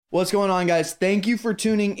What's going on, guys? Thank you for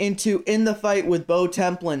tuning into In the Fight with Bo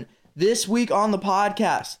Templin. This week on the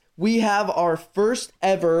podcast, we have our first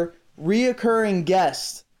ever reoccurring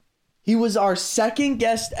guest. He was our second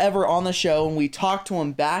guest ever on the show, and we talked to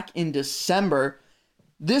him back in December.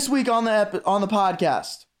 This week on the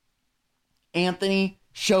podcast, Anthony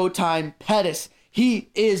Showtime Pettis.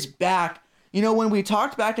 He is back. You know, when we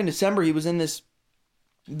talked back in December, he was in this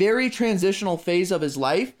very transitional phase of his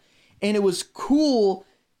life, and it was cool,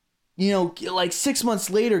 you know, like 6 months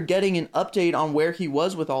later, getting an update on where he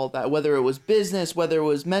was with all of that, whether it was business, whether it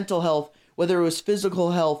was mental health, whether it was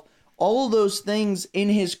physical health, all of those things in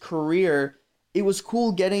his career. It was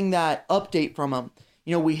cool getting that update from him.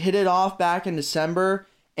 You know, we hit it off back in December,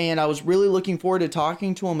 and I was really looking forward to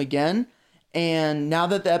talking to him again. And now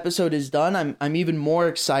that the episode is done, I'm even more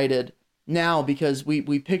excited now because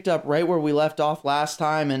we picked up right where we left off last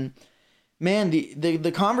time. And man,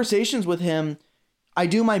 the conversations with him, I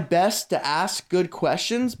do my best to ask good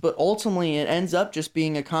questions, but ultimately it ends up just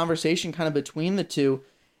being a conversation kind of between the two.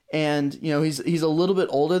 And, you know, he's a little bit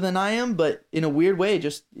older than I am, but in a weird way,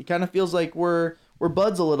 it kind of feels like we're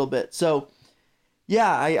buds a little bit. So yeah,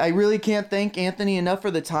 I really can't thank Anthony enough for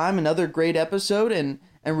the time. Another great episode, and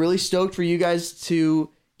really stoked for you guys to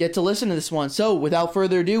get to listen to this one. So without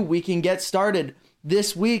further ado, we can get started.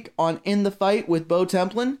 This week on In the Fight with Bo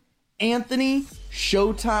Templin, Anthony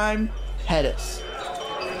Showtime Pettis.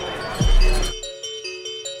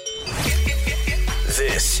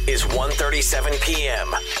 This is 1:37 p.m.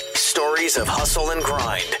 Stories of hustle and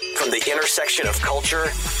grind from the intersection of culture,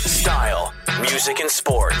 style, music, and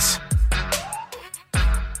sports.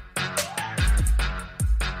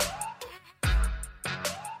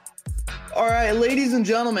 All right, ladies and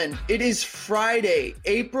gentlemen, it is Friday,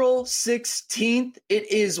 April 16th.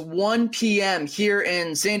 It is 1 p.m. here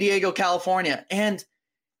in San Diego, California. And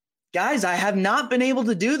guys, I have not been able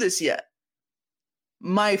to do this yet.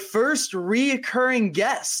 My first reoccurring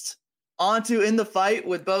guest onto In the Fight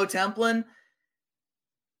with Bo Templin.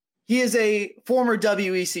 He is a former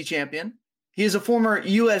WEC champion. He is a former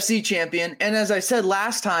UFC champion. And as I said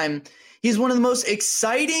last time, he's one of the most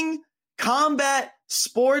exciting combat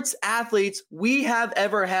sports athletes we have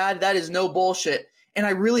ever had. That is no bullshit. And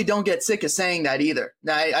I really don't get sick of saying that either.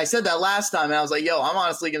 Now, I said that last time, and I was like, yo, I'm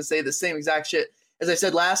honestly going to say the same exact shit as I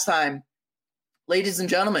said last time. Ladies and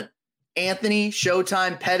gentlemen, Anthony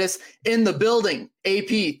Showtime Pettis in the building.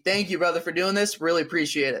 AP, thank you, brother, for doing this. Really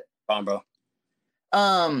appreciate it. Fine,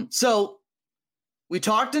 bro. So we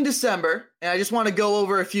talked in December, and I just want to go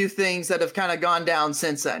over a few things that have kind of gone down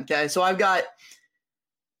since then, okay? So I've got,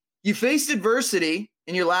 you faced adversity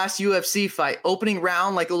in your last UFC fight, opening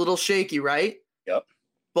round like a little shaky, right? Yep.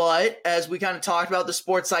 But as we kind of talked about the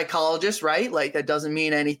sports psychologist, right? Like that doesn't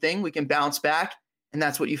mean anything. We can bounce back, and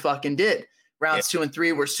that's what you fucking did. Rounds 2 and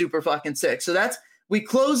 3 were super fucking sick. So we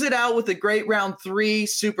close it out with a great round 3,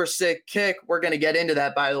 super sick kick. We're going to get into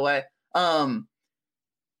that, by the way.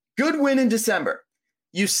 Good win in December.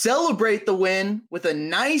 You celebrate the win with a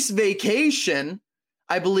nice vacation,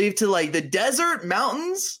 I believe, to like the desert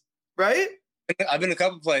mountains, right? I've been a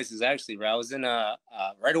couple places actually, bro. I was in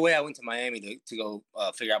right away. I went to Miami to go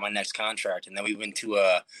figure out my next contract, and then we went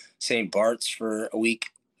to St. Bart's for a week,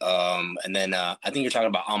 and then I think you're talking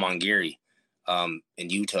about Amangiri in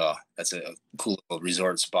Utah. That's a cool little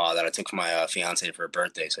resort spa that I took for my fiance for her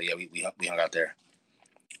birthday. So yeah, we hung out there.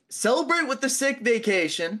 Celebrate with the sick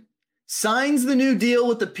vacation. Signs the new deal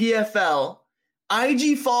with the PFL.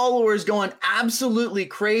 IG followers going absolutely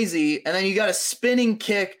crazy, and then you got a spinning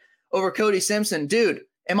kick over Cody Simpson. Dude,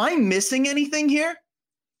 am I missing anything here?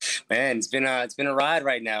 Man, it's been a ride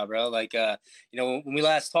right now, bro. Like, you know, when we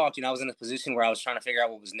last talked, you know, I was in a position where I was trying to figure out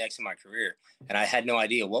what was next in my career, and I had no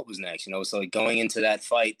idea what was next, you know. So like going into that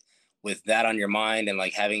fight with that on your mind, and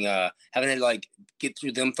like having to like get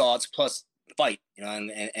through them thoughts plus fight, you know,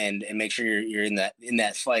 and make sure you're in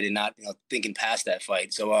that fight and not, you know, thinking past that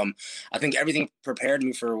fight. So I think everything prepared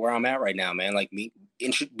me for where I'm at right now, man. Like being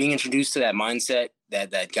introduced to that mindset,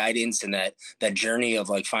 that guidance, and that journey of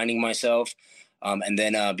like finding myself. And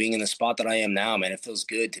then being in the spot that I am now, man, it feels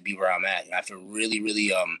good to be where I'm at. I feel really,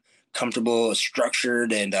 really comfortable,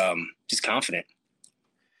 structured, and just confident.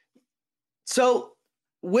 So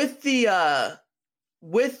with the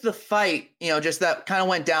fight, you know, just that kind of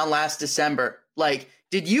went down last December, like,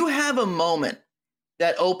 did you have a moment,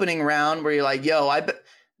 that opening round, where you're like, yo,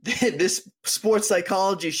 this sports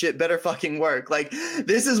psychology shit better fucking work? Like,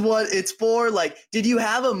 this is what it's for. Like, did you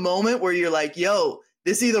have a moment where you're like, yo,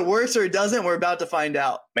 this either works or it doesn't? We're about to find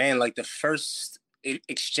out. Man, like the first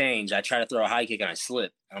exchange, I try to throw a high kick and I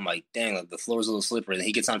slip. I'm like, dang, like the floor's a little slippery. And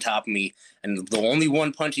he gets on top of me, and the only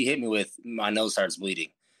one punch he hit me with, my nose starts bleeding.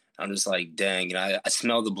 I'm just like, dang, I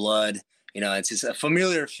smell the blood. It's just a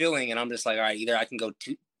familiar feeling, and I'm just like, all right, either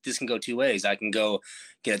this can go two ways. I can go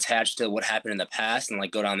get attached to what happened in the past and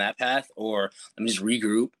like go down that path, or let me just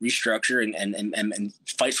regroup, restructure, and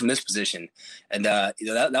fight from this position. And that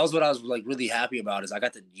was what I was like really happy about, is I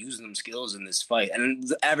got to use them skills in this fight. And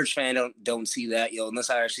the average fan don't see that, unless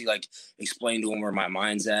I actually like explain to them where my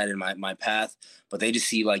mind's at and my path. But they just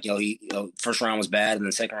see like, first round was bad and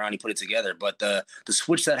then second round he put it together. But the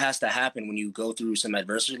switch that has to happen when you go through some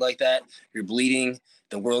adversity like that, you're bleeding,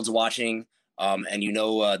 the world's watching. And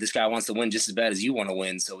this guy wants to win just as bad as you want to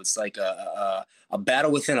win. So it's like a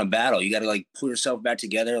battle within a battle. You got to like pull yourself back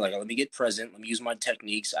together. Like, let me get present. Let me use my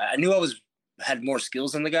techniques. I knew I had more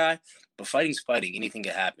skills than the guy, but fighting's fighting. Anything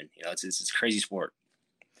can happen. It's a crazy sport.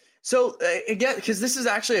 So again, because this is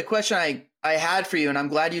actually a question I had for you, and I'm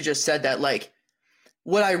glad you just said that. Like,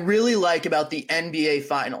 what I really like about the NBA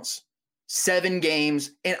Finals, 7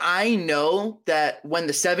 games, and I know that when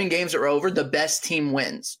the 7 games are over, the best team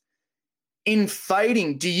wins. In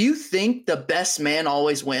fighting, do you think the best man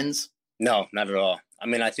always wins? No, not at all. I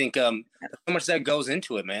mean, I think so much that goes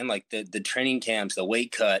into it, man. Like the training camps, the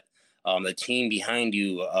weight cut, the team behind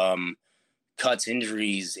you, cuts,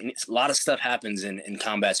 injuries. And a lot of stuff happens in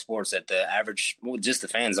combat sports that the average, just the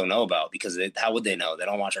fans don't know about, because how would they know? They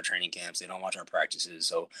don't watch our training camps. They don't watch our practices.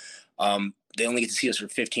 So they only get to see us for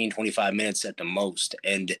 15, 25 minutes at the most.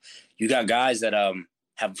 And you got guys that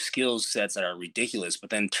have skill sets that are ridiculous,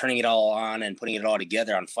 but then turning it all on and putting it all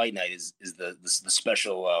together on fight night is the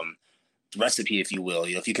special recipe, if you will.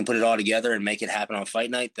 If you can put it all together and make it happen on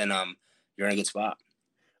fight night, then you're in a good spot.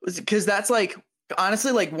 Because that's like,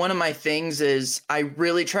 honestly, like one of my things is I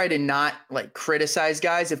really try to not like criticize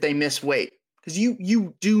guys if they miss weight, because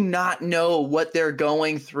you do not know what they're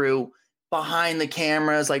going through behind the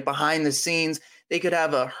cameras, like behind the scenes. They could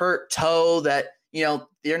have a hurt toe that,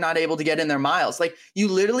 they're not able to get in their miles. Like, you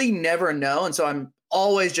literally never know. And so I'm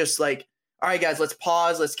always just like, all right, guys, let's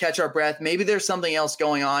pause. Let's catch our breath. Maybe there's something else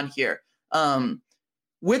going on here.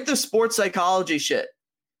 With the sports psychology shit,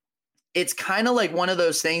 it's kind of like one of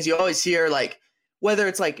those things you always hear, like, whether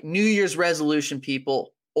it's like New Year's resolution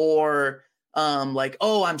people or like,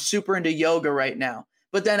 oh, I'm super into yoga right now.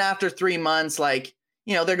 But then after 3 months, like,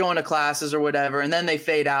 they're going to classes or whatever, and then they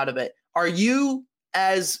fade out of it. Are you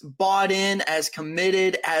as bought in, as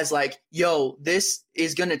committed as like, yo, this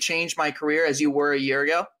is going to change my career as you were a year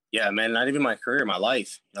ago? Yeah, man, not even my career, my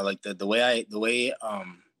life. Like the way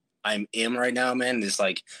I am right now, man, is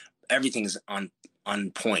like everything's on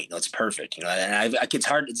point. It's perfect. And it's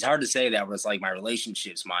hard to say that, where it's like my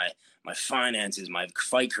relationships, my finances, my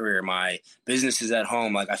fight career, my businesses at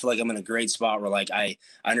home. Like, I feel like I'm in a great spot where like I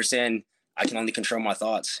understand I can only control my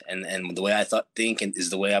thoughts, and the way I think is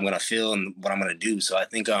the way I'm going to feel and what I'm going to do. So I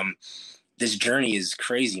think this journey is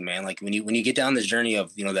crazy, man. Like when you get down this journey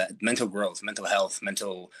of, that mental growth, mental health,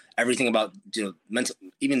 everything about, mental,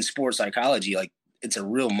 even sports psychology, like it's a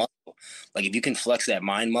real muscle. Like if you can flex that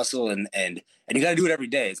mind muscle and you got to do it every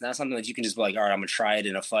day. It's not something that you can just be like, all right, I'm going to try it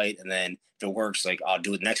in a fight, and then if it works, like I'll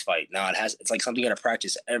do it next fight. No, it's like something you got to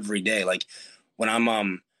practice every day. Like when I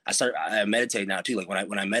meditate now too. Like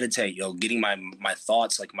when I meditate, getting my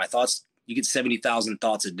thoughts, you get 70,000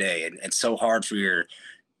 thoughts a day. And it's so hard for your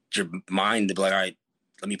mind to be like, all right,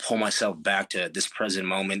 let me pull myself back to this present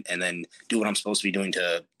moment and then do what I'm supposed to be doing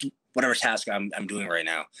to whatever task I'm doing right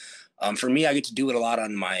now. For me, I get to do it a lot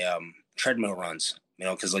on my treadmill runs,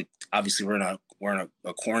 because like obviously we're in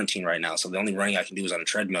a quarantine right now. So the only running I can do is on a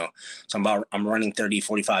treadmill. So I'm running 30,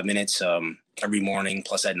 45 minutes every morning,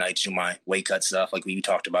 plus at night to do my weight cut stuff like we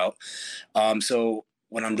talked about. So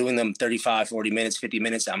when I'm doing them 35, 40 minutes, 50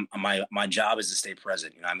 minutes, my job is to stay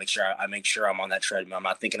present. I make sure I'm on that treadmill. I'm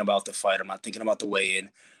not thinking about the fight. I'm not thinking about the weigh-in.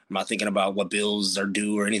 I'm not thinking about what bills are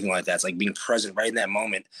due or anything like that. It's like being present right in that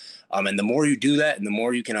moment. And the more you do that and the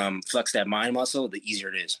more you can flex that mind muscle, the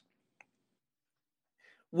easier it is.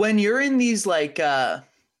 When you're in these like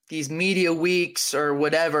these media weeks or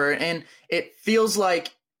whatever, and it feels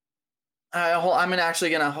like I'm actually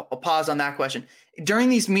going to pause on that question. During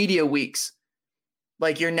these media weeks,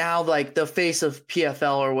 like you're now like the face of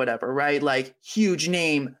PFL or whatever, right? Like huge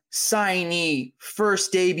name, signee,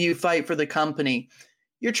 first debut fight for the company.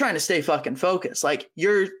 You're trying to stay fucking focused. Like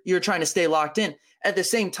you're trying to stay locked in. At the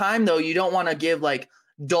same time, though, you don't want to give like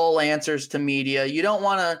dull answers to media. You don't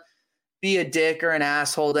want to be a dick or an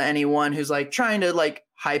asshole to anyone who's like trying to like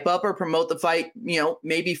hype up or promote the fight,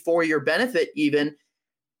 maybe for your benefit even.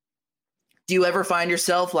 Do you ever find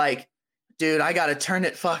yourself like, dude, I got to turn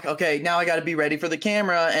it. Fuck. Okay. Now I got to be ready for the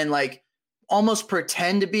camera and like almost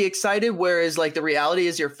pretend to be excited. Whereas like the reality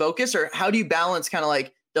is your focus, or how do you balance kind of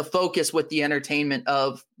like the focus with the entertainment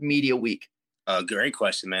of Media Week? Great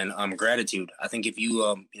question, man. Gratitude. I think if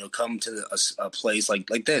you come to a place like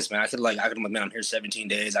this, man, man, I'm here 17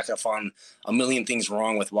 days. I could have found a million things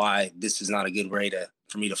wrong with why this is not a good way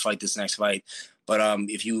for me to fight this next fight. But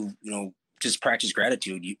if you just practice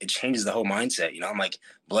gratitude, it changes the whole mindset. I'm like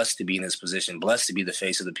blessed to be in this position, blessed to be the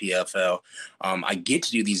face of the PFL. I get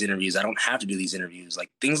to do these interviews. I don't have to do these interviews. Like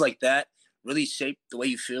things like that really shape the way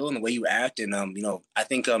you feel and the way you act. And I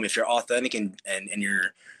think if you're authentic and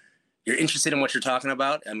you're interested in what you're talking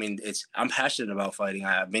about. I mean, I'm passionate about fighting.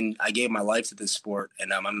 I gave my life to this sport,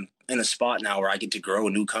 and I'm in a spot now where I get to grow a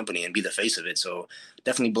new company and be the face of it. So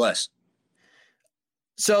definitely blessed.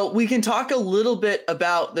 So we can talk a little bit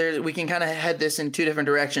about we can kind of head this in two different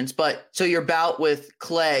directions, but so your bout with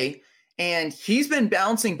Clay, and he's been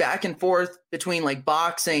bouncing back and forth between like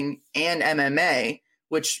boxing and MMA,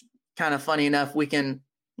 which kind of funny enough, we can,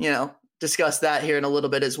 discuss that here in a little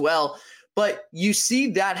bit as well. But you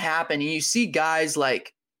see that happen, and you see guys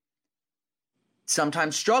like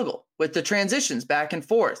sometimes struggle with the transitions back and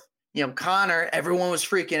forth. Conor, everyone was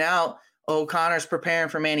freaking out. Oh, Conor's preparing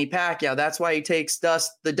for Manny Pacquiao. That's why he takes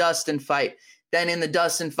the Dustin fight. Then in the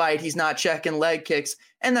Dustin fight, he's not checking leg kicks.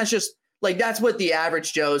 And that's just like, that's what the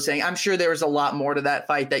average Joe is saying. I'm sure there was a lot more to that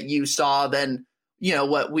fight that you saw than,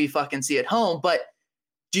 what we fucking see at home. But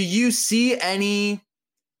do you see any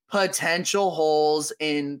potential holes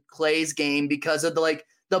in Clay's game because of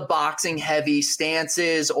the boxing heavy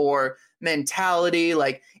stances or mentality?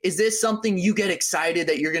 Like, is this something you get excited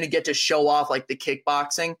that you're going to get to show off like the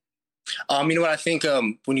kickboxing? You know what I think?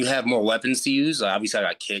 When you have more weapons to use, obviously I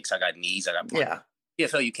got kicks, I got knees, I got punches. Yeah.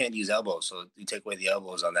 PFL, you can't use elbows, so you take away the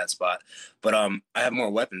elbows on that spot. But I have more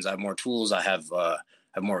weapons, I have more tools, I have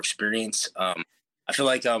more experience. I feel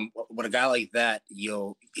like with a guy like that,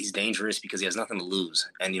 he's dangerous because he has nothing to lose,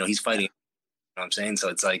 and he's fighting. You know what I'm saying? So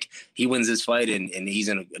it's like he wins this fight, and he's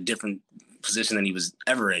in a different position than he was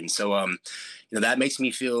ever in. So that makes me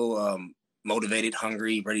feel motivated,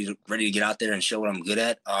 hungry, ready to get out there and show what I'm good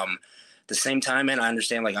at. The same time, man, I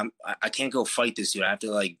understand I can't go fight this dude. I have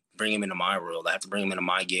to bring him into my world. I have to bring him into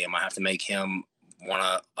my game. I have to make him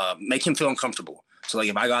make him feel uncomfortable. So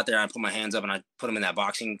if I go out there and I put my hands up and I put him in that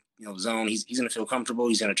boxing zone, he's going to feel comfortable.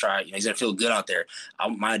 He's going to try, he's going to feel good out there.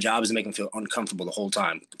 My job is to make him feel uncomfortable the whole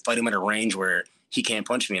time. Fight him at a range where he can't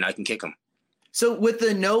punch me and I can kick him. So with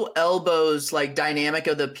the no elbows dynamic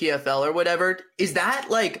of the PFL or whatever, is that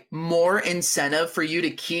more incentive for you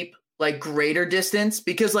to keep greater distance?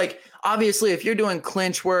 Because obviously if you're doing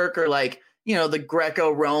clinch work or the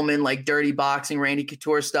Greco-Roman dirty boxing, Randy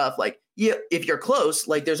Couture stuff, if you're close,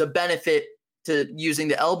 there's a benefit to using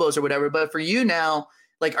the elbows or whatever. But for you now,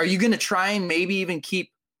 are you going to try and maybe even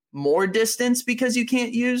keep more distance because you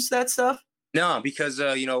can't use that stuff? No, because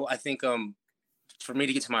I think for me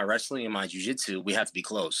to get to my wrestling and my jiu-jitsu, we have to be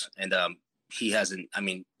close. And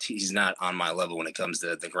he's not on my level when it comes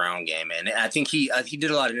to the ground game. And I think he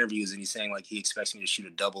did a lot of interviews, and he's saying he expects me to shoot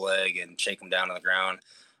a double leg and shake him down on the ground.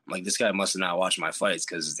 I'm like, this guy must have not watched my fights,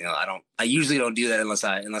 because I usually don't do that unless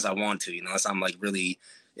I want to, unless I'm really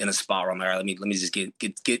in a spot where I'm like, all right, let me just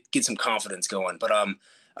get some confidence going. But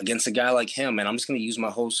against a guy like him, man, I'm just gonna use my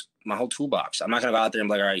whole toolbox. I'm not gonna go out there and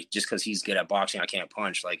be like, all right, just because he's good at boxing, I can't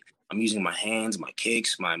punch. I'm using my hands, my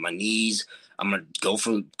kicks, my knees. I'm gonna go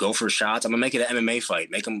for shots. I'm gonna make it an MMA fight.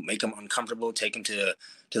 Make him uncomfortable. Take him to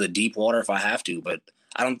the deep water if I have to. But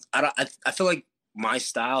I feel like my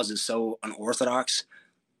style is just so unorthodox.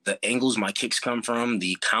 The angles my kicks come from,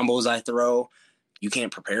 the combos I throw, you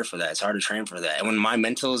can't prepare for that. It's hard to train for that. And when my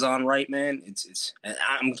mental is on right, man,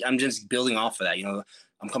 I'm just building off of that.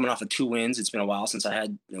 I'm coming off of 2 wins. It's been a while since I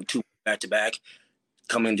had 2 back to back.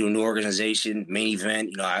 Coming to a new organization, main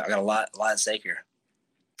event. I got a lot at stake here.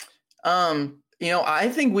 I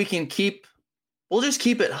think we'll just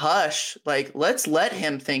keep it hush. Let's let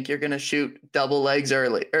him think you're going to shoot double legs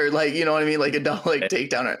early, or you know what I mean? A double leg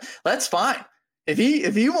takedown. That's fine. If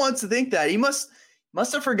he wants to think that, he must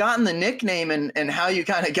have forgotten the nickname and how you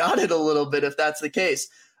kind of got it a little bit, if that's the case.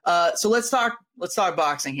 So let's talk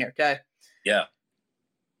boxing here. Okay. Yeah.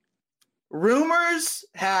 Rumors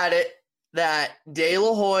had it that De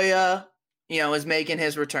La Hoya, is making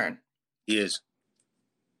his return. He is.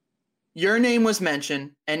 Your name was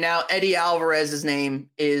mentioned, and now Eddie Alvarez's name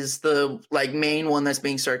is the main one that's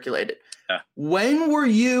being circulated. Yeah. When were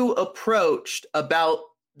you approached about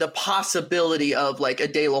the possibility of a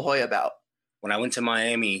De La Hoya bout? When I went to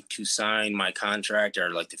Miami to sign my contract, or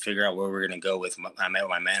to figure out where we're going to go I met with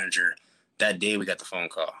my manager. That day we got the phone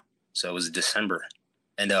call. So it was December.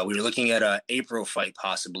 And we were looking at an April fight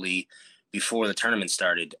possibly before the tournament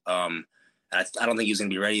started. And I don't think he was going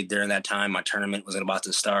to be ready during that time. My tournament was about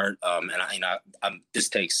to start. This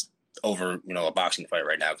takes over, a boxing fight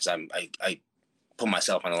right now because I put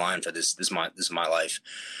myself on the line for this. This is my life.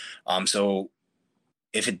 So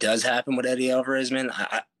if it does happen with Eddie Alvarez, man,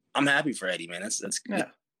 I'm happy for Eddie, man. That's yeah.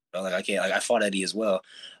 I fought Eddie as well.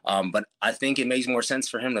 But I think it makes more sense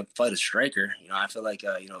for him to fight a striker. I feel like,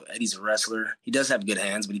 Eddie's a wrestler. He does have good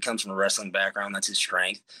hands, but he comes from a wrestling background. That's his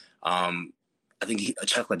strength. I think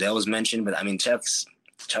Chuck Liddell was mentioned, but I mean, Chuck's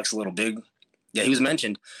a little big. Yeah, he was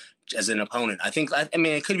mentioned as an opponent. I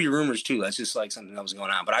mean, it could be rumors too. That's just like something that was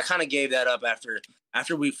going on. But I kind of gave that up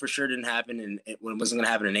after we for sure didn't happen, and when it wasn't going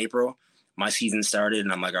to happen in April, my season started,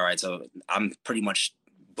 and I'm like, all right, so I'm pretty much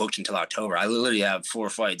booked until October. I literally have 4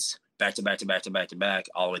 fights back to back to back to back to back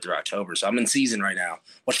all the way through October. So I'm in season right now,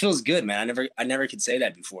 which feels good, man. I never could say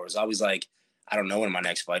that before. It was always like, I don't know when my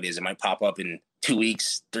next fight is. It might pop up in 2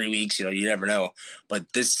 weeks, 3 weeks, you never know.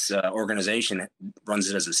 But this organization runs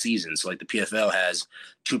it as a season. So like the PFL has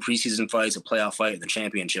 2 preseason fights, a playoff fight, and the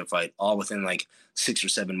championship fight, all within like 6 or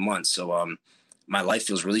 7 months. So my life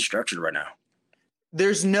feels really structured right now.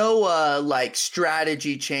 There's no like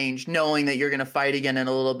strategy change knowing that you're going to fight again in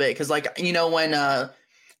a little bit. Cause like, when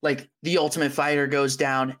like the Ultimate Fighter goes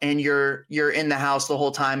down and you're in the house the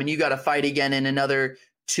whole time and you got to fight again in another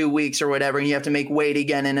 2 weeks or whatever, and you have to make weight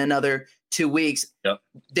again in another 2 weeks. Yep.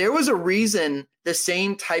 There was a reason the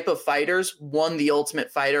same type of fighters won the Ultimate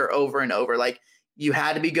Fighter over and over. Like you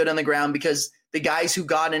had to be good on the ground because the guys who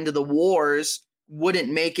got into the wars wouldn't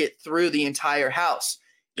make it through the entire house.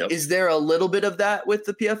 Yep. Is there a little bit of that with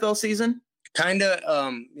the PFL season? Kind of,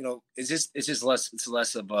 it's just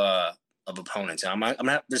less of opponents.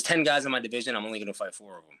 There's 10 guys in my division. I'm only going to fight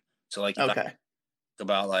 4 of them. So like, okay.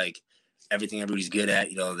 About like everything everybody's good at,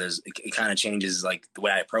 it kind of changes like the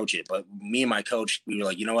way I approach it. But me and my coach, we were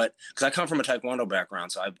like, you know what? Because I come from a Taekwondo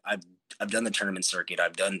background, so I've done the tournament circuit.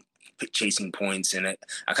 I've done chasing points, and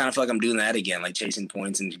I kind of feel like I'm doing that again, like chasing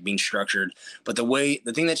points and being structured. But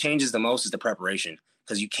the thing that changes the most is the preparation,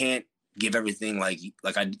 because you can't give everything like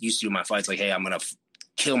I used to do in my fights. Like, hey, I'm gonna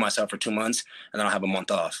kill myself for 2 months and then I'll have a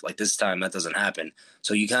month off. Like this time, that doesn't happen.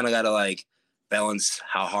 So you kind of got to like balance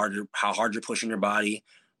how hard you're pushing your body,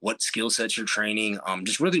 what skill sets you're training.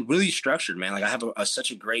 Just really, really structured, man. Like I have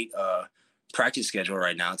such a great practice schedule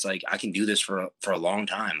right now. It's like I can do this for a long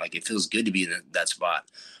time. Like it feels good to be in that spot.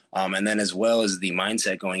 And then as well as the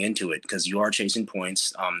mindset going into it, because you are chasing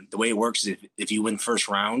points. The way it works is if you win first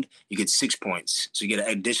round, you get 6 points. So you get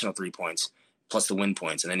an additional 3 points plus the win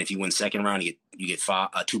points. And then if you win second round, you get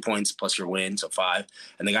 2 points plus your win, so 5.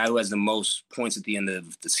 And the guy who has the most points at the end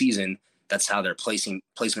of the season, that's how their placement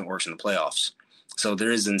works in the playoffs. So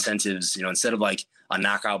there is incentives, instead of like a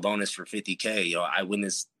knockout bonus for $50K, I win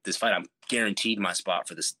this fight, I'm guaranteed my spot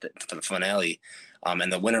for the finale.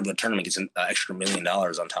 And the winner of the tournament gets an extra $1 million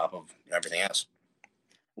on top of everything else.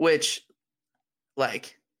 Which,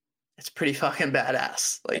 like, it's pretty fucking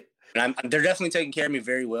badass. Like, and they're definitely taking care of me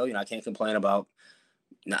very well. I can't complain about.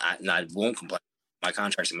 I won't complain. My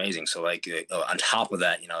contract's amazing. So, like, on top of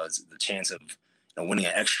that, it's the chance of winning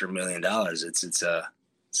an extra $1 million.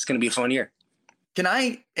 It's going to be a fun year. Can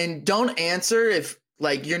I, and don't answer if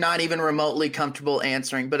like you're not even remotely comfortable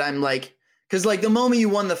answering, but I'm like, because like the moment you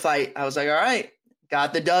won the fight, I was like, all right,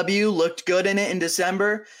 got the W, looked good in it in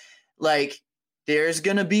December. Like there's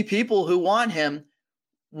going to be people who want him.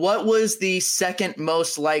 What was the second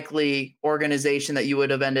most likely organization that you would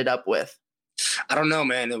have ended up with? I don't know,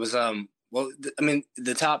 man. It was,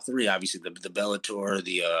 the top 3, obviously the Bellator,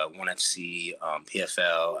 the ONE FC,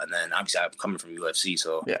 PFL, and then obviously I'm coming from UFC.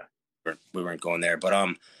 So yeah. We weren't going there, but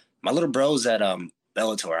my little bro's at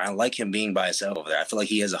Bellator. I like him being by himself over there. I feel like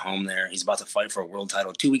he has a home there. He's about to fight for a world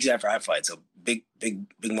title 2 weeks after I fight, so big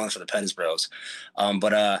month for the Pettis bros.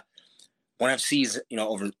 But ONE FC's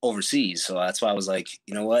overseas, so that's why I was like,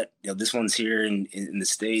 you know what, this one's here in the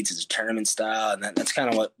States. It's a tournament style, and that's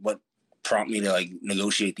kind of what prompted me to like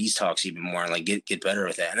negotiate these talks even more and like get better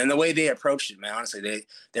with that. And then the way they approached it, man, honestly,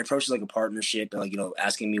 they approached it like a partnership, and like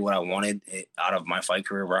asking me what I wanted out of my fight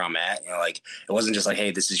career, where I'm at. Like it wasn't just like,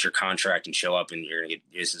 hey, this is your contract and show up and you're gonna get,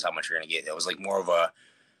 this is how much you're gonna get. It was like more of a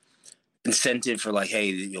incentive for like,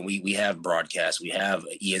 hey, we have broadcast, we have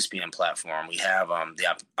an ESPN platform, we have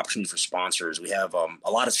the opportunity for sponsors, we have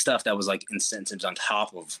a lot of stuff that was like incentives on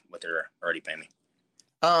top of what they're already paying me.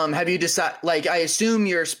 Have you decided, like, I assume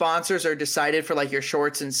your sponsors are decided for like your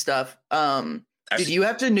shorts and stuff. Did you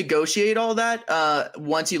have to negotiate all that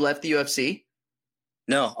once you left the UFC?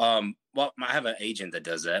 No. Well, I have an agent that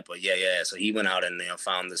does that, but yeah. So he went out and,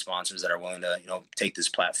 found the sponsors that are willing to, take this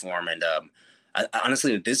platform. And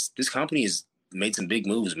honestly, this company is made some big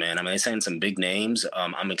moves, man. I mean, they signed some big names.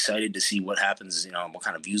 I'm excited to see what happens, what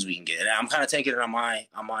kind of views we can get. And I'm kind of taking it on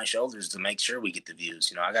my shoulders to make sure we get the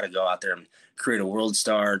views. I got to go out there and create a world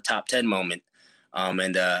star top 10 moment.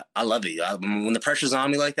 And I love it. When the pressure's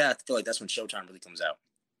on me like that, I feel like that's when Showtime really comes out.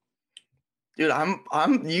 Dude,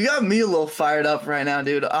 you got me a little fired up right now,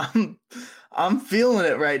 dude. I'm feeling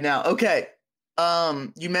it right now. Okay.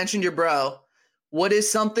 You mentioned your bro. What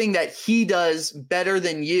is something that he does better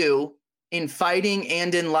than you in fighting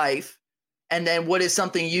and in life? And then what is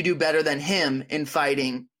something you do better than him in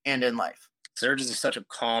fighting and in life? Serge is such a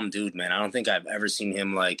calm dude, man. I don't think I've ever seen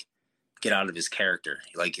him get out of his character.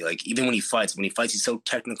 Like even when he fights, he's so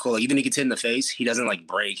technical. Even if he gets hit in the face, he doesn't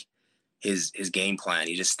break his game plan.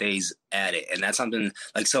 He just stays at it. And that's something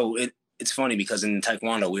it's funny because in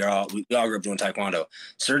Taekwondo, we all grew up doing Taekwondo.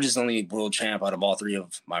 Serge is the only world champ out of all three of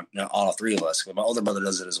us. My older brother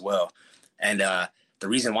does it as well. And the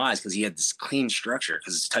reason why is because he had this clean structure,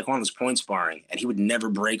 because Taekwondo is point sparring, and he would never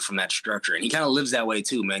break from that structure. And he kind of lives that way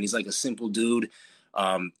too, man. He's like a simple dude.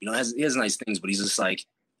 He has nice things, but he's just like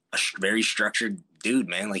a very structured dude,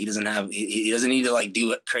 man. Like he doesn't need to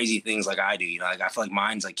do crazy things like I do. I feel like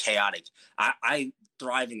mine's chaotic. I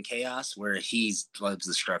thrive in chaos where he loves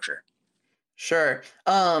the structure. Sure.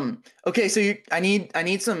 Okay. So I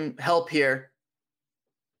need some help here.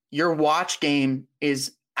 Your watch game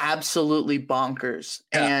is absolutely bonkers.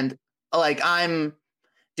 Yeah. And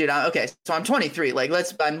okay. So I'm 23.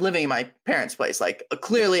 I'm living in my parents' place.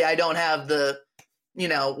 Clearly I don't have the,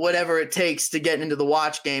 whatever it takes to get into the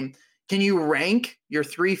watch game. Can you rank your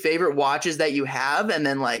 3 favorite watches that you have? And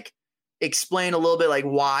then explain a little bit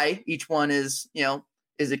why each one is,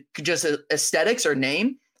 is it just aesthetics or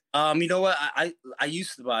name? You know what? I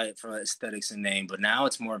used to buy it for aesthetics and name, but now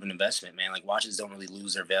it's more of an investment, man. Watches don't really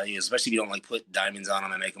lose their value, especially if you don't put diamonds on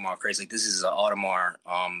them and make them all crazy. This is an Audemars,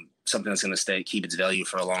 something that's going to keep its value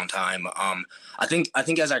for a long time. I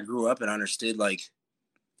think as I grew up and understood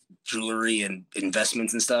jewelry and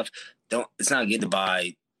investments and stuff, it's not good to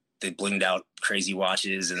buy the blinged out crazy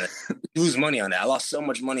watches and lose money on that. I lost so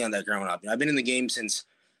much money on that growing up. I've been in the game since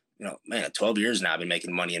 12 years now. I've been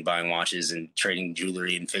making money and buying watches and trading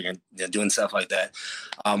jewelry and doing stuff like that.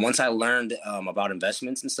 Once I learned about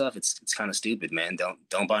investments and stuff, it's kind of stupid, man.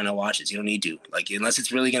 Don't buy no watches. You don't need to. Unless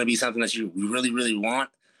it's really going to be something that we really, really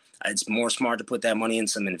want, it's more smart to put that money in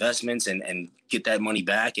some investments and get that money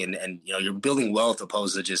back. And you're building wealth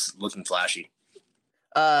opposed to just looking flashy.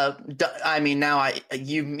 You're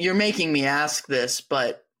making me ask this,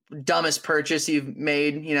 but dumbest purchase you've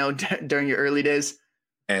made, during your early days?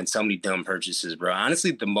 And so many dumb purchases, bro.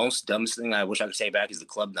 Honestly, the most dumbest thing I wish I could take back is the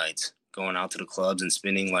club nights, going out to the clubs and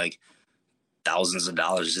spending thousands of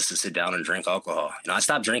dollars just to sit down and drink alcohol. I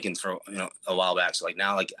stopped drinking for a while back. So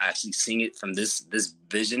now actually seeing it from this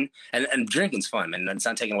vision, and drinking's fun, man. It's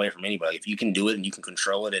not taken away from anybody. If you can do it and you can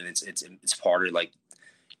control it, and it's part of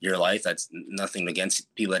your life, that's nothing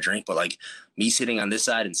against people that drink. But me sitting on this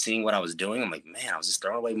side and seeing what I was doing, I'm like, man, I was just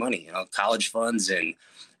throwing away money. College funds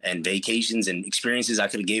and vacations and experiences I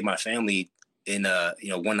could have gave my family in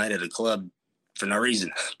one night at a club for no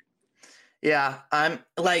reason. Yeah, I'm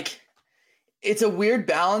it's a weird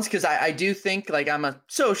balance because I do think I'm a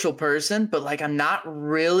social person, but I'm not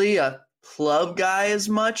really a club guy as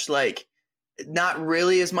much. Not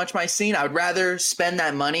really as much my scene. I would rather spend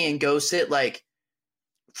that money and go sit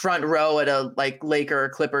front row at a Laker or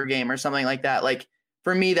Clipper game or something like that.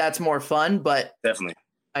 For me, that's more fun. But definitely,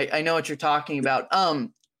 I know what you're talking about.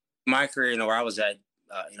 My career, where I was at,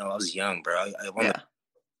 I was young, bro. I won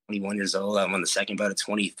 21 years old. I won the second belt at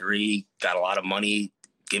 23. Got a lot of money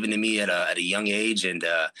given to me at a young age, and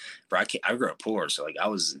bro, I grew up poor, so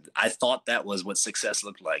I thought that was what success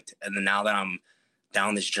looked like. And then now that I'm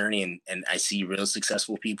down this journey and I see real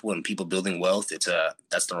successful people and people building wealth,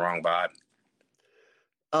 that's the wrong vibe.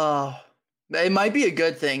 It might be a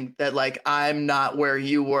good thing that I'm not where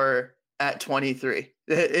you were at 23.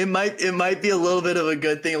 It might be a little bit of a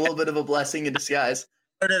good thing, a little bit of a blessing in disguise.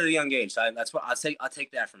 At a young age, that's what I'll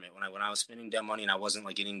take that from it. When I was spending dumb money and I wasn't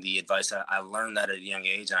getting the advice, I learned that at a young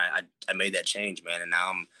age, and I made that change, man. And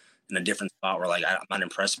now I'm in a different spot where I'm not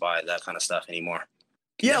impressed by that kind of stuff anymore.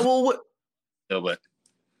 Yeah, well, but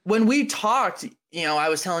when we talked, I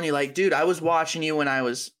was telling you dude, I was watching you when I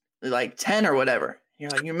was 10 or whatever.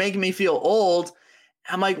 You're making me feel old.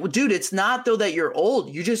 I'm well, dude, it's not though that you're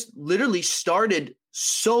old. You just literally started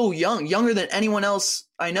so young, younger than anyone else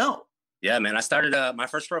I know. Yeah, man. I started my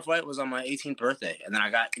first pro fight was on my 18th birthday, and then I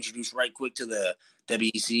got introduced right quick to the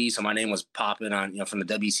WEC. So my name was popping on, from the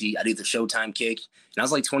WEC. I did the Showtime kick, and I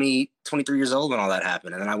was 23 years old when all that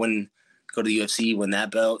happened. And then I went and go to the UFC, win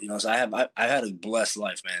that belt. You know, so I had a blessed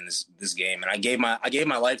life, man. This game, and I gave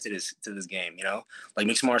my life to this game. You know, like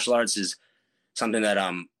mixed martial arts is something that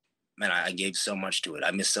man, I gave so much to it. I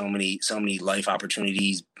missed so many life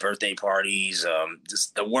opportunities, birthday parties,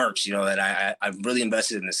 just the works. You know, that I've really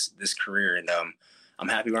invested in this career, and I'm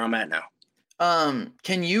happy where I'm at now.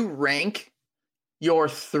 Can you rank your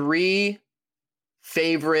 3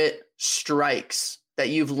 favorite strikes that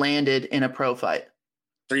you've landed in a pro fight?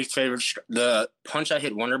 3 favorite. The punch I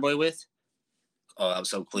hit Wonderboy with. Oh, that was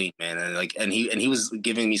so clean, man. And he was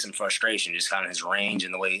giving me some frustration, just kind of his range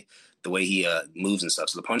and the way he moves and stuff.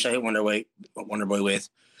 So the punch I hit Wonderboy with,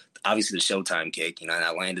 obviously the Showtime kick, you know, and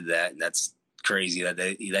I landed that, and that's crazy that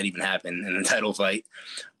even happened in the title fight.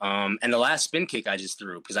 And the last spin kick I just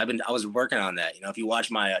threw, because I was working on that. You know, if you watch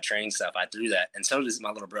my training stuff, I threw that, and so does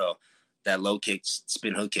my little bro, that low kick,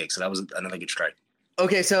 spin hook kick. So that was another good strike.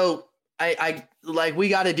 Okay, so I like, we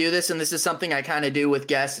got to do this, and this is something I kind of do with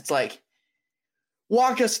guests. It's like,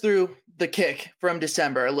 walk us through the kick from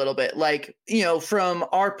December a little bit. Like, you know, from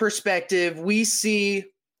our perspective, we see,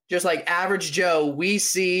 just like average Joe, we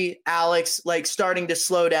see Alex like starting to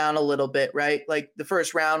slow down a little bit, right? Like the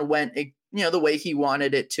first round went, you know, the way he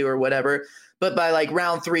wanted it to or whatever. But by like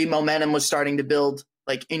round 3, momentum was starting to build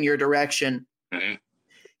like in your direction. Mm-hmm.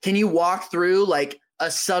 Can you walk through like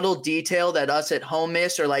a subtle detail that us at home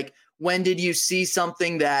miss, or like when did you see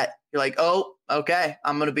something that you're like, oh, okay,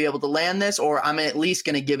 I'm going to be able to land this, or I'm at least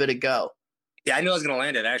going to give it a go? Yeah, I knew I was going to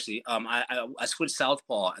land it, actually. I switched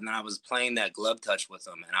southpaw, and then I was playing that glove touch with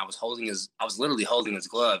him, and I was literally holding his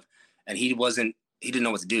glove, and he didn't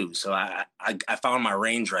know what to do. So I found my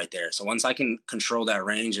range right there. So once I can control that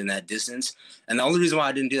range and that distance, and the only reason why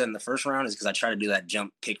I didn't do that in the first round is because I tried to do that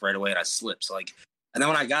jump kick right away, and I slipped. So like, and then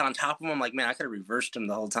when I got on top of him, I'm like, man, I could have reversed him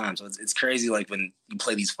the whole time. So it's crazy, like when you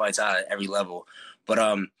play these fights out at every level. But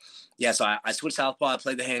yeah, so I switched southpaw. I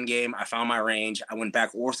played the hand game. I found my range. I went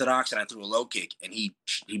back orthodox, and I threw a low kick, and he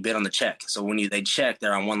bit on the check. So when they check,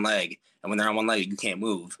 they're on one leg, and when they're on one leg, you can't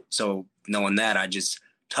move. So knowing that, I just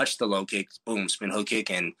touched the low kick, boom, spin hook kick,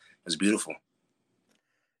 and it was beautiful.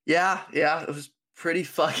 Yeah, it was pretty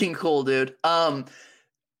fucking cool, dude.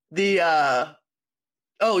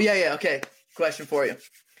 Okay. Question for you.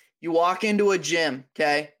 You walk into a gym,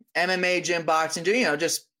 okay? MMA gym, boxing gym, you know,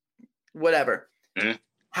 just whatever. Mm-hmm.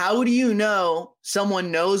 How do you know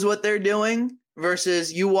someone knows what they're doing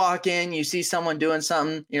versus you walk in, you see someone doing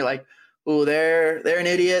something, you're like, oh, they're an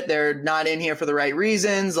idiot. They're not in here for the right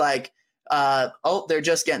reasons. Like, they're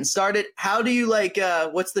just getting started. How do you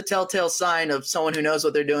what's the telltale sign of someone who knows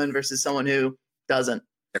what they're doing versus someone who doesn't?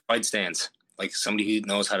 Their fight stance. Like somebody who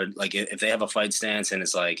knows how to, like, if they have a fight stance and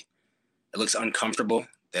it's like, it looks uncomfortable,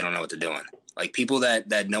 they don't know what they're doing. Like people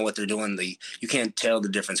that know what they're doing, you can't tell the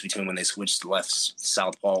difference between when they switch to left,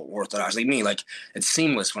 southpaw, orthodox. Like me, like it's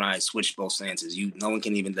seamless when I switch both stances. They don't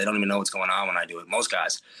even know what's going on when I do it. Most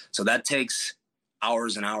guys. So that takes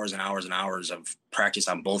hours and hours and hours and hours of practice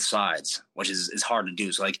on both sides, which is hard to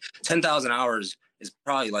do. So like 10,000 hours is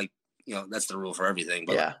probably like, you know, that's the rule for everything.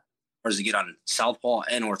 But yeah, hours to get on southpaw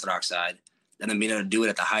and orthodox side, and then being able to do it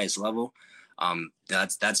at the highest level.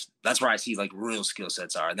 That's where I see like real skill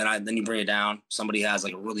sets are. Then you bring it down. Somebody has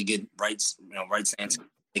like a really good right stance.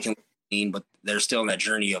 They can lean, but they're still in that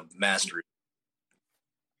journey of mastery.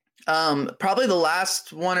 Probably the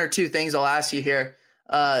last 1 or 2 things I'll ask you here,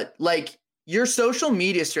 like your social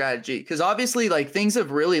media strategy, because obviously like things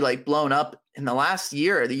have really like blown up in the last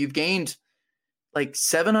year. That you've gained like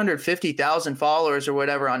 750,000 followers or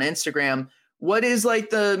whatever on Instagram. What is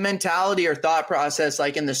like the mentality or thought process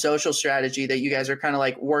like in the social strategy that you guys are kind of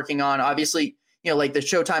like working on? Obviously, you know, like the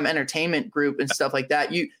Showtime Entertainment Group and stuff like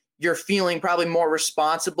that. You're feeling probably more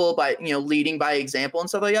responsible by, you know, leading by example and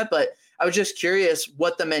stuff like that. But I was just curious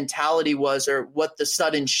what the mentality was or what the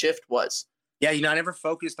sudden shift was. Yeah, you know, I never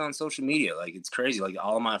focused on social media. Like it's crazy. Like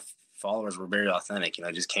all of my followers were very authentic. You know,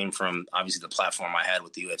 it just came from obviously the platform I had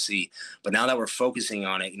with the UFC. But now that we're focusing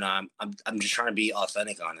on it, you know, I'm just trying to be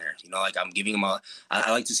authentic on there. You know, like I'm giving them I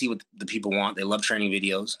like to see what the people want. They love training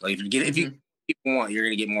videos. Like if you people want, you're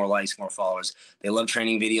gonna get more likes, more followers. They love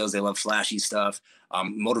training videos. They love flashy stuff.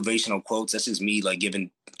 Motivational quotes. That's just me like giving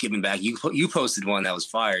back. You posted one that was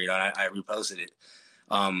fire. You know, I reposted it.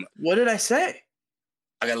 What did I say?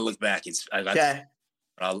 I gotta look back. Okay.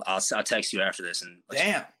 I'll text you after this and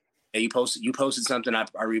damn. Yeah, you posted something. I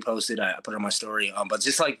reposted. I put it on my story. But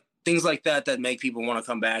just like things like that make people want to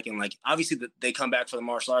come back. And like obviously they come back for the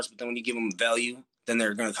martial arts, but then when you give them value, then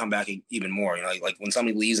they're going to come back even more. You know, like when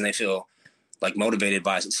somebody leaves and they feel like motivated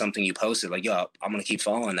by something you posted, like yo, I'm going to keep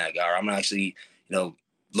following that guy. Or I'm going to actually, you know,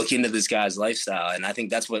 look into this guy's lifestyle. And I think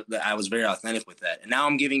that's what I was very authentic with that. And now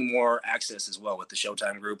I'm giving more access as well with the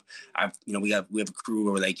Showtime group. We have a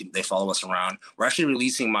crew where they follow us around. We're actually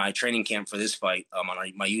releasing my training camp for this fight on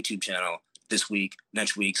my YouTube channel next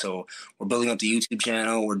week. So we're building up the YouTube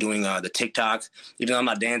channel. We're doing the TikTok, even though I'm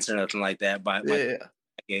not dancing or nothing like that, but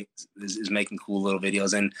is making cool little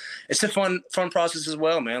videos. And it's a fun process as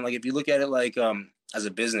well, man. Like if you look at it like, as a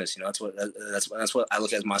business, that's what I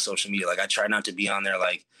look at as my social media. Like I try not to be on there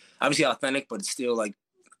like obviously authentic, but it's still like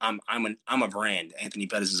I'm a brand. Anthony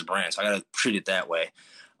Pettis is a brand, so I gotta treat it that way.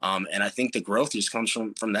 And I think the growth just comes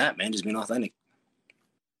from that, man, just being authentic.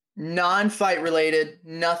 Non-fight related,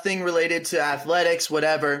 nothing related to athletics,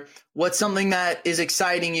 whatever. What's something that is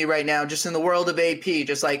exciting you right now, just in the world of AP,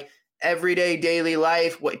 just like everyday daily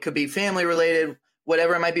life? What could be family related,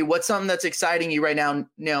 whatever it might be. What's something that's exciting you right now?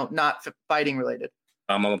 Not fighting related.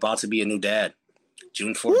 I'm about to be a new dad,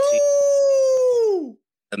 June 14th,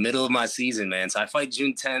 the middle of my season, man. So I fight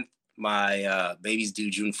June 10th. My baby's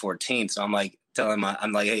due June 14th. So I'm like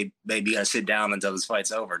I'm like, hey, baby, you gotta sit down until this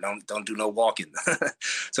fight's over. Don't do no walking.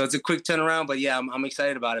 So it's a quick turnaround, but yeah, I'm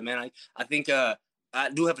excited about it, man. I think I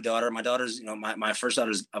do have a daughter. My daughter's, my first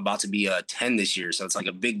daughter's about to be 10 this year. So it's like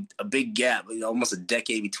a big gap, almost a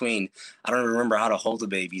decade between. I don't remember how to hold a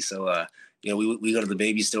baby. So, we go to the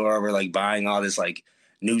baby store. We're like buying all this like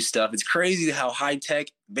new stuff. It's crazy how high tech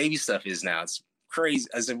baby stuff is now. It's crazy.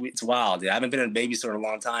 It's wild. I haven't been in a baby store in a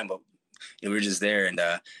long time, but we were just there, and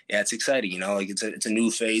it's exciting. Like it's a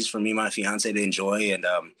new phase for me and my fiance to enjoy, and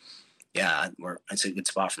it's a good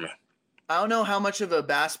spot for me. I don't know how much of a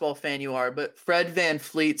basketball fan you are, but Fred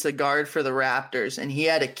VanVleet's a guard for the Raptors, and he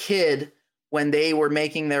had a kid when they were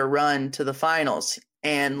making their run to the finals,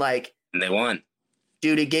 and they won.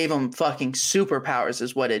 Dude, it gave them fucking superpowers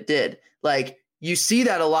is what it did. Like, you see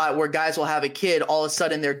that a lot where guys will have a kid, all of a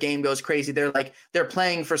sudden their game goes crazy. They're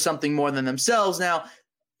playing for something more than themselves now.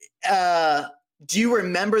 Do you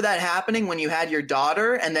remember that happening when you had your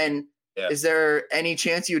daughter? And then is there any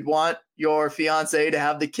chance you'd want your fiance to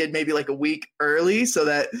have the kid maybe like a week early so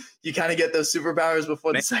that you kind of get those superpowers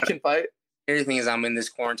before the second fight? Everything is I'm in this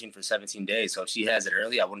quarantine for 17 days. So if she has it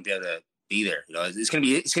early, I wouldn't be able to be there. It's going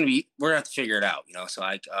to be, we're going to have to figure it out, So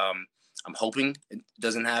I'm hoping it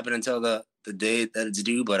doesn't happen until the day that it's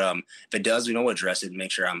due. But if it does, we'll address it and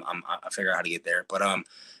make sure I figure out how to get there. But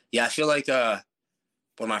I feel like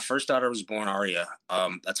when my first daughter was born, Aria,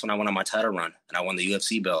 that's when I went on my title run and I won the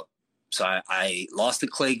UFC belt. So I lost to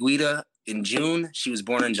Clay Guida in June. She was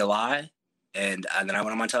born in July, and then I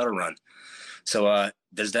went on my title run. So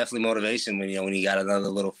there's definitely motivation when you got another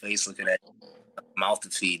little face looking at mouth to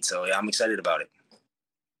feed. So yeah, I'm excited about it.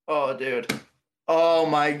 Oh, dude. Oh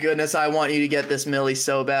my goodness, I want you to get this Millie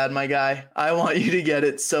so bad, my guy. I want you to get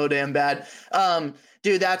it so damn bad.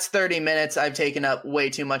 Dude, that's 30 minutes. I've taken up way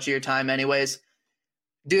too much of your time anyways.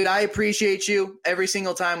 Dude, I appreciate you every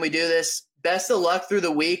single time we do this. Best of luck through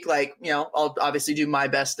the week. I'll obviously do my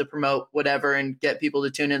best to promote whatever and get people to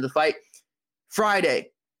tune into the fight.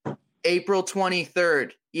 Friday, April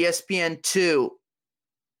 23rd, ESPN 2.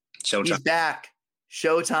 Showtime. He's back.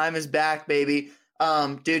 Showtime is back, baby.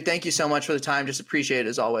 Dude, thank you so much for the time. Just appreciate it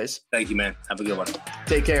as always. Thank you, man. Have a good one.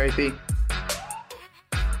 Take care, AP.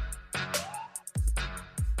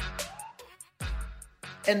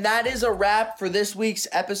 And that is a wrap for this week's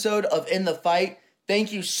episode of In the Fight.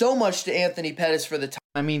 Thank you so much to Anthony Pettis for the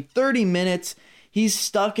time. 30 minutes. He's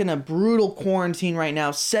stuck in a brutal quarantine right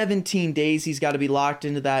now. 17 days he's got to be locked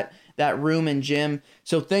into that room and gym.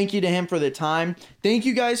 So thank you to him for the time. Thank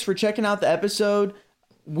you guys for checking out the episode.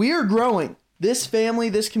 We're growing. This family,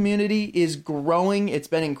 this community is growing. It's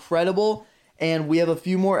been incredible. And we have a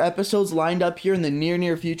few more episodes lined up here in the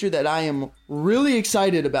near future that I am really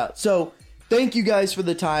excited about. So thank you guys for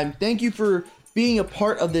the time. Thank you for being a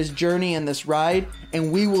part of this journey and this ride.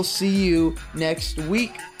 And we will see you next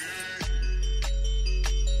week.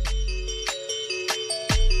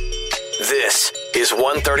 This is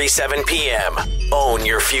 1:37 p.m. Own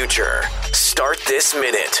your future. Start this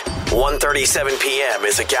minute. 1:37 p.m.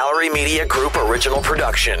 is a Gallery Media Group original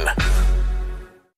production.